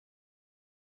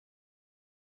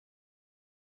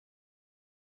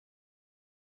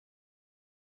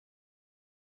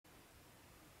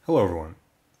Hello everyone.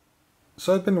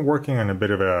 So I've been working on a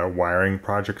bit of a wiring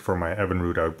project for my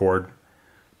Evinrude outboard.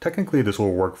 Technically this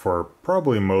will work for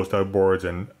probably most outboards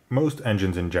and most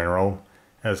engines in general,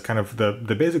 as kind of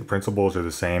the basic principles are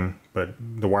the same, but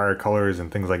the wire colors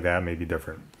and things like that may be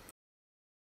different.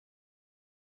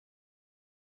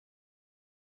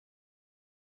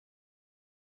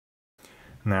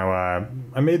 Now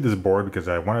I made this board because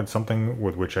I wanted something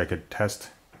with which I could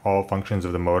test all functions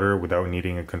of the motor without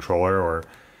needing a controller or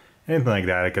anything like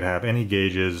that. I could have any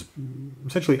gauges,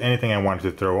 essentially anything I wanted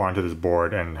to throw onto this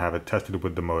board and have it tested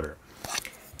with the motor.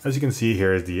 As you can see,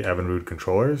 here is the Evinrude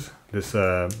controllers.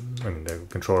 The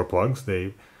controller plugs,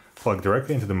 they plug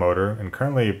directly into the motor, and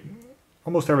currently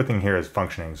almost everything here is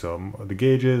functioning. So the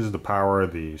gauges, the power,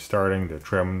 the starting, the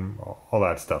trim, all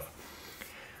that stuff.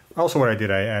 Also what I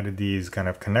did, I added these kind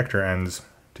of connector ends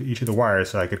to each of the wires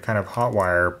so I could kind of hot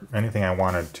wire anything I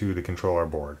wanted to the controller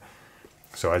board.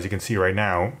 So as you can see right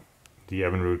now, the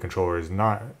Evinrude controller is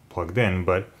not plugged in,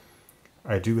 but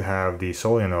I do have the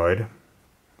solenoid and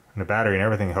the battery and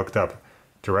everything hooked up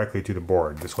directly to the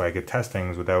board. This way I could test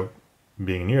things without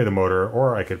being near the motor,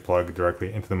 or I could plug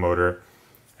directly into the motor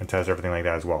and test everything like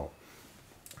that as well.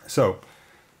 So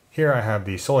here I have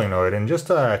the solenoid, and just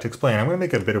to explain, I'm going to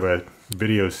make a bit of a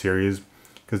video series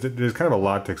because there's kind of a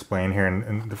lot to explain here.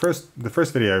 And the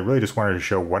first video, I really just wanted to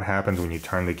show what happens when you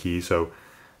turn the key. So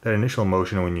that initial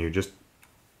motion when you just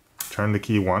turn the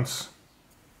key once,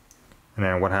 and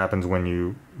then what happens when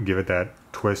you give it that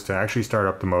twist to actually start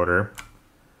up the motor.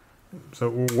 So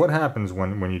what happens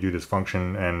when you do this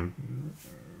function, and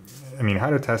I mean how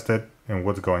to test it and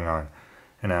what's going on.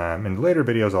 And in later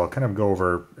videos I'll kind of go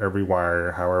over every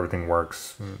wire, how everything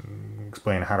works,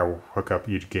 explain how to hook up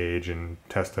each gauge and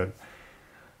test it.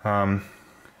 So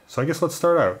I guess let's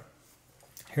start out.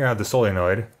 Here I have the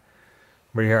solenoid.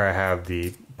 Right here I have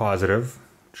the positive,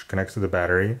 which connects to the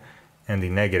battery, and the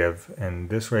negative, and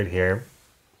this right here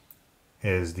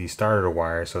is the starter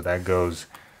wire, so that is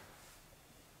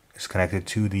connected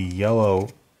to the yellow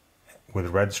with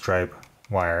red stripe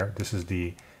wire. This is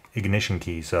the ignition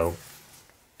key, so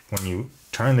when you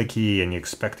turn the key and you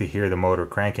expect to hear the motor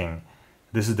cranking,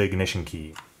 this is the ignition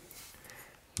key.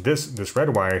 This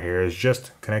red wire here is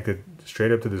just connected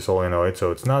straight up to the solenoid,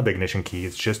 so it's not the ignition key,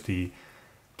 it's just the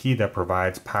key that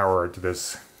provides power to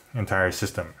this entire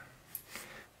system.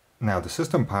 Now the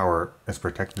system power is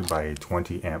protected by a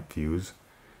 20 amp fuse.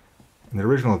 In the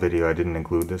original video I didn't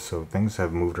include this, so things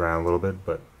have moved around a little bit,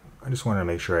 but I just wanted to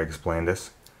make sure I explained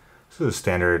this. This is a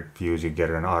standard fuse you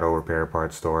get at an auto repair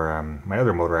parts store. My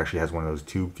other motor actually has one of those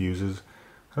tube fuses.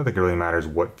 I don't think it really matters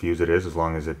what fuse it is as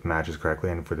long as it matches correctly,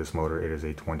 and for this motor it is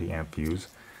a 20 amp fuse.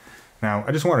 Now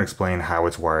I just want to explain how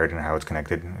it's wired and how it's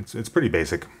connected. It's pretty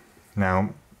basic.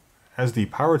 Now as the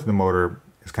power to the motor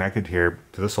is connected here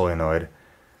to the solenoid,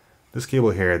 this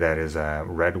cable here that is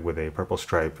red with a purple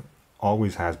stripe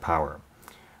always has power.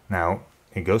 Now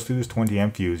it goes through this 20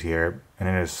 amp fuse here, and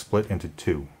it is split into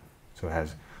two. So it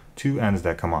has two ends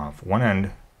that come off. One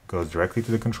end goes directly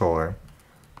to the controller,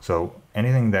 so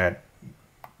anything that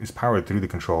is powered through the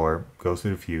controller goes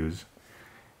through the fuse,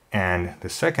 and the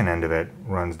second end of it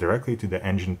runs directly to the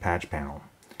engine patch panel.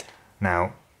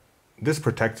 Now this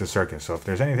protects the circuit, so if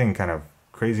there's anything kind of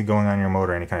crazy going on in your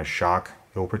motor, any kind of shock,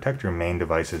 it will protect your main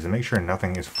devices and make sure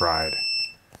nothing is fried.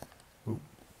 Ooh.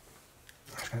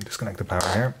 I'm just going to disconnect the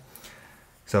power here.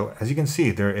 So as you can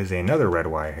see, there is another red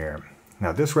wire here.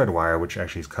 Now this red wire, which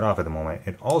actually is cut off at the moment,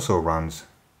 it also runs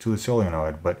to the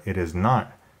solenoid, but it is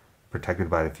not protected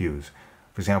by the fuse.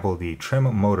 For example, the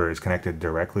trim motor is connected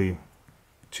directly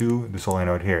to the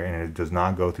solenoid here, and it does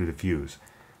not go through the fuse.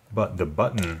 But the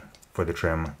button for the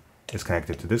trim is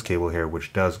connected to this cable here,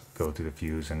 which does go through the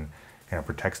fuse and kind of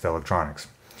protects the electronics.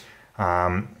 So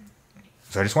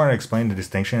I just wanted to explain the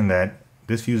distinction that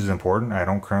this fuse is important. I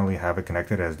don't currently have it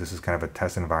connected as this is kind of a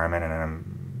test environment, and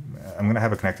I'm going to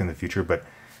have it connected in the future, but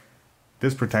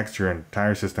this protects your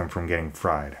entire system from getting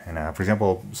fried. And for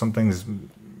example, some things,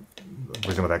 for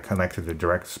example, that connect to the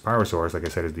direct power source, like I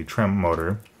said, is the trim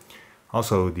motor.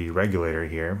 Also the regulator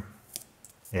here,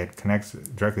 it connects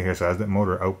directly here, so as the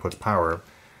motor outputs power,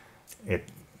 it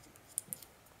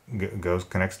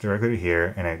connects directly to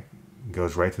here, and it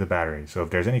goes right to the battery. So if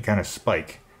there's any kind of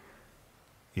spike,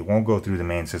 it won't go through the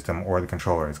main system or the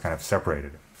controller. It's kind of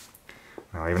separated.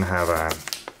 Now I even have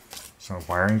some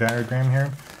wiring diagram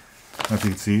here, if you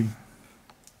can see.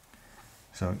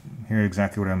 So here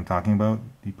exactly what I'm talking about.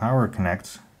 The power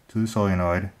connects to the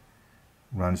solenoid,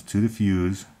 runs to the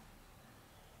fuse,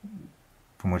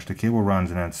 from which the cable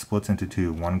runs, and then it splits into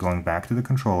two, one going back to the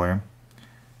controller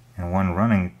and one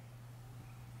running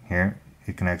here.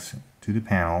 It connects to the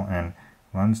panel, and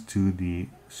runs to the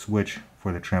switch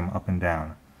for the trim up and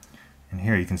down. And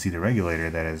here you can see the regulator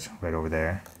that is right over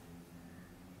there.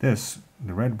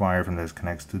 The red wire from this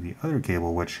connects to the other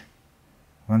cable, which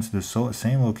runs to the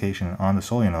same location on the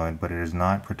solenoid, but it is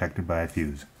not protected by a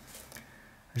fuse.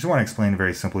 I just want to explain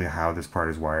very simply how this part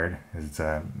is wired.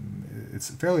 It's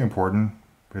fairly important,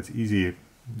 but it's easy.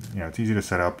 It's easy to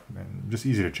set up and just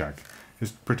easy to check.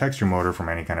 Just protects your motor from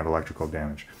any kind of electrical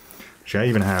damage. Actually, I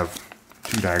even have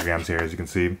two diagrams here, as you can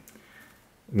see.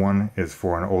 One is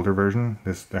for an older version.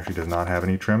 This actually does not have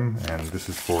any trim, and this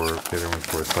is for the other one's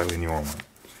for a slightly newer one.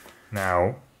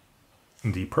 Now,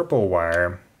 the purple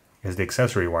wire is the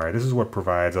accessory wire. This is what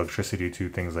provides electricity to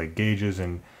things like gauges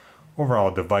and overall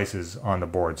devices on the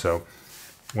board. So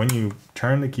when you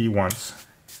turn the key once,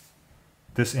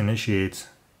 this initiates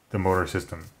the motor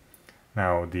system.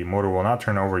 Now the motor will not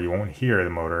turn over, you won't hear the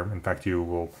motor. In fact, you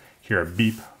will hear a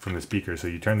beep from the speaker. So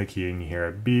you turn the key and you hear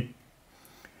a beep.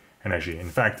 And actually, in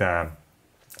fact,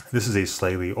 this is a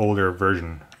slightly older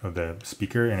version of the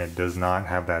speaker, and it does not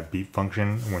have that beep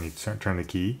function when you turn the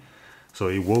key. So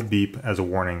it will beep as a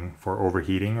warning for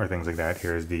overheating or things like that.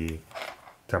 Here's the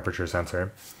temperature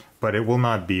sensor, but it will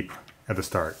not beep at the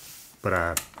start.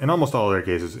 But in almost all other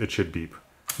cases, it should beep.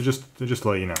 So just to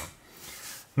let you know.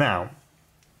 Now,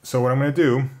 so what I'm going to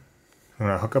do, I'm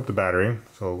going to hook up the battery.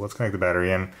 So let's connect the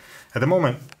battery in. At the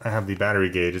moment, I have the battery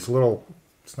gauge. It's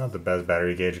not the best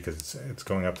battery gauge because it's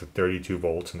going up to 32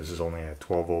 volts, and this is only a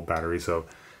 12 volt battery. So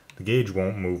the gauge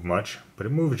won't move much, but it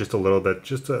moves just a little bit,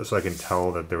 so I can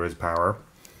tell that there is power.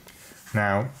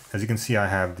 Now, as you can see, I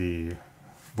have the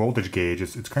voltage gauge.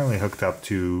 It's currently hooked up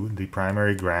to the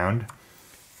primary ground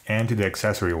and to the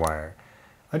accessory wire.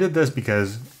 I did this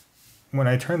because when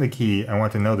I turn the key, I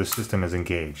want to know the system is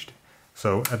engaged.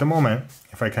 So at the moment,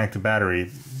 if I connect the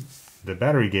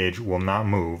battery gauge will not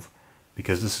move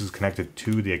because this is connected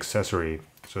to the accessory,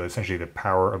 so essentially the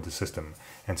power of the system.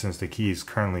 And since the key is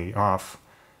currently off,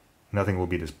 nothing will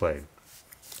be displayed.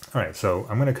 Alright, so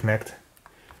I'm going to connect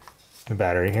the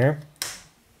battery here.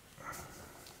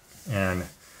 And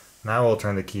now I'll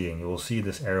turn the key and you will see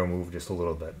this arrow move just a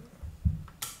little bit.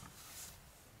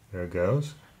 There it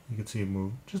goes. You can see it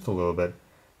move just a little bit.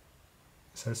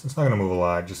 So it's not going to move a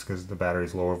lot just because the battery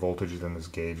is lower voltage than this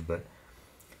gauge, but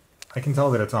I can tell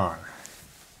that it's on.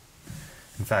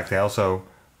 In fact, I also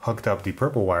hooked up the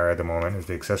purple wire at the moment, is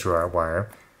the accessory wire,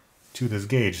 to this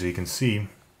gauge, so you can see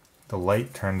the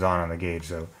light turns on the gauge.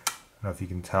 So I don't know if you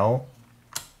can tell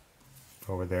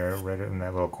over there, right in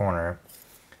that little corner.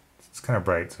 It's kind of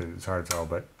bright, so it's hard to tell,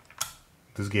 but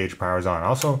this gauge powers on.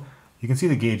 Also, you can see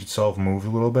the gauge itself move a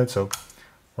little bit. So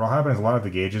what will happen is a lot of the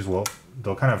gauges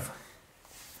they'll kind of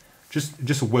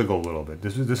just wiggle a little bit.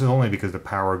 This is only because the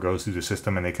power goes through the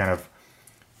system, and you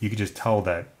can just tell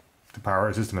that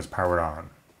the system is powered on.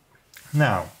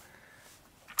 Now,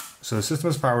 so the system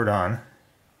is powered on.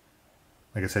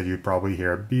 Like I said, you'd probably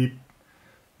hear a beep,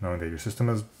 knowing that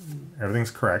your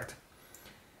everything's correct.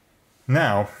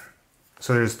 Now,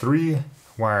 so there's three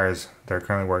wires that are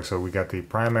currently working. So we got the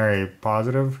primary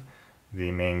positive,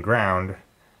 the main ground,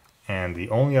 and the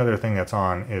only other thing that's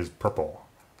on is purple.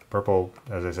 Purple,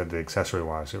 as I said, the accessory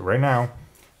wire. So right now,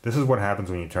 this is what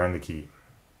happens when you turn the key.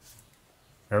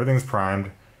 Everything's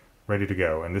primed, ready to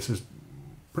go. And this is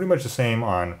pretty much the same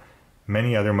on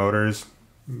many other motors.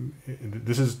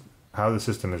 This is how the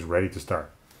system is ready to start.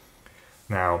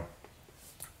 Now,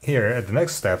 here, the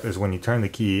next step is when you turn the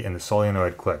key and the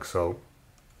solenoid clicks. So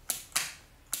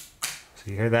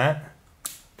you hear that?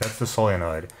 That's the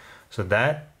solenoid. So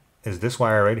that is this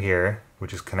wire right here,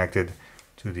 which is connected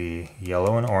to the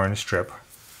yellow and orange strip.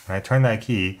 When I turn that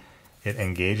key, it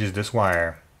engages this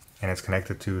wire, and it's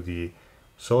connected to the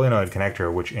solenoid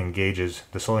connector, which engages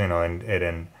the solenoid.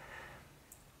 And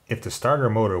if the starter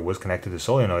motor was connected to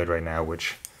solenoid right now,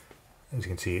 which, as you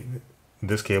can see,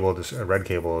 this cable, this red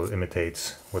cable,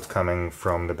 imitates what's coming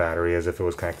from the battery as if it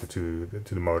was connected to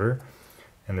the motor,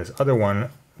 and this other one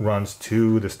runs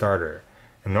to the starter.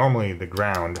 And normally the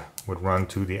ground would run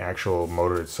to the actual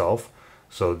motor itself,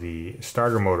 so the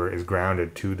starter motor is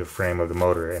grounded to the frame of the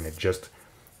motor, and it just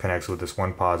connects with this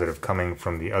one positive coming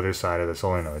from the other side of the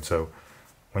solenoid. So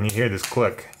when you hear this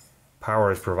click,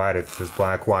 power is provided to this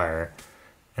black wire,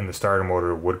 and the starter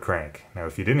motor would crank. Now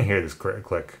if you didn't hear this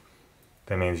click,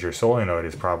 that means your solenoid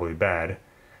is probably bad,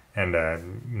 and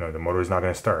the motor is not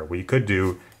going to start. What you could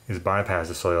do is bypass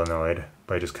the solenoid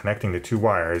by just connecting the two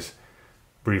wires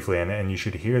briefly, and you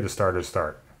should hear the starter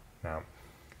start. Now,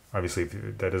 obviously,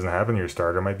 if that doesn't happen, your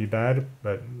starter might be bad,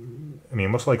 but I mean,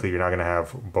 most likely you're not going to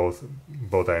have both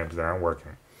items that aren't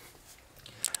working.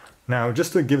 Now,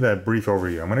 just to give that brief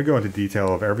overview, I'm going to go into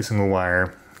detail of every single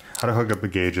wire, how to hook up the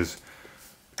gauges,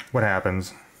 what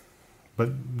happens,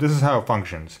 but this is how it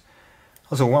functions.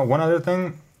 Also, one other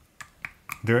thing,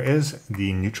 there is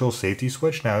the neutral safety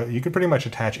switch. Now, you can pretty much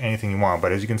attach anything you want,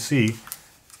 but as you can see,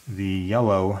 the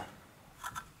yellow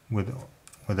with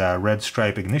a red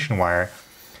stripe ignition wire,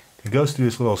 it goes through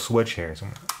this little switch here. So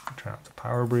I'm going to turn off the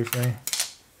power briefly,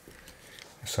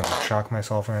 so I don't shock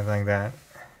myself or anything like that.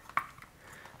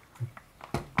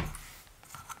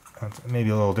 That's maybe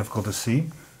a little difficult to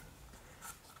see,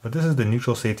 but this is the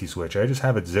neutral safety switch. I just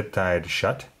have it zip tied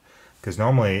shut, because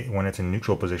normally when it's in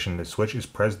neutral position, the switch is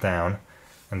pressed down,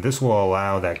 and this will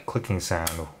allow that clicking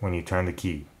sound when you turn the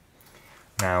key.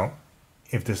 Now,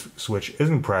 if this switch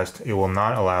isn't pressed, it will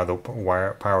not allow the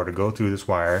power to go through this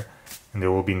wire, and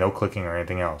there will be no clicking or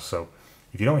anything else. So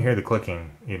if you don't hear the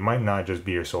clicking, it might not just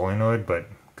be your solenoid, but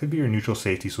could be your neutral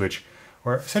safety switch,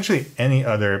 or essentially any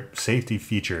other safety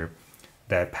feature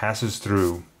that passes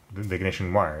through the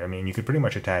ignition wire. I mean, you could pretty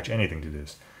much attach anything to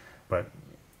this, but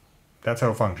that's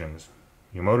how it functions.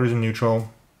 Your motor's in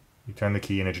neutral, you turn the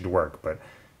key and it should work, but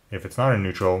if it's not in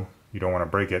neutral, you don't want to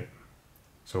break it,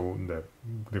 so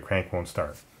the crank won't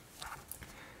start.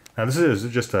 Now, this is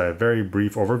just a very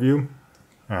brief overview.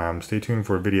 Stay tuned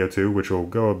for video 2, which will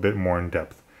go a bit more in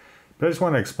depth. But I just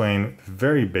want to explain the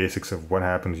very basics of what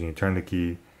happens when you turn the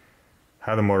key,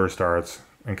 how the motor starts,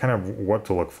 and kind of what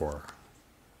to look for.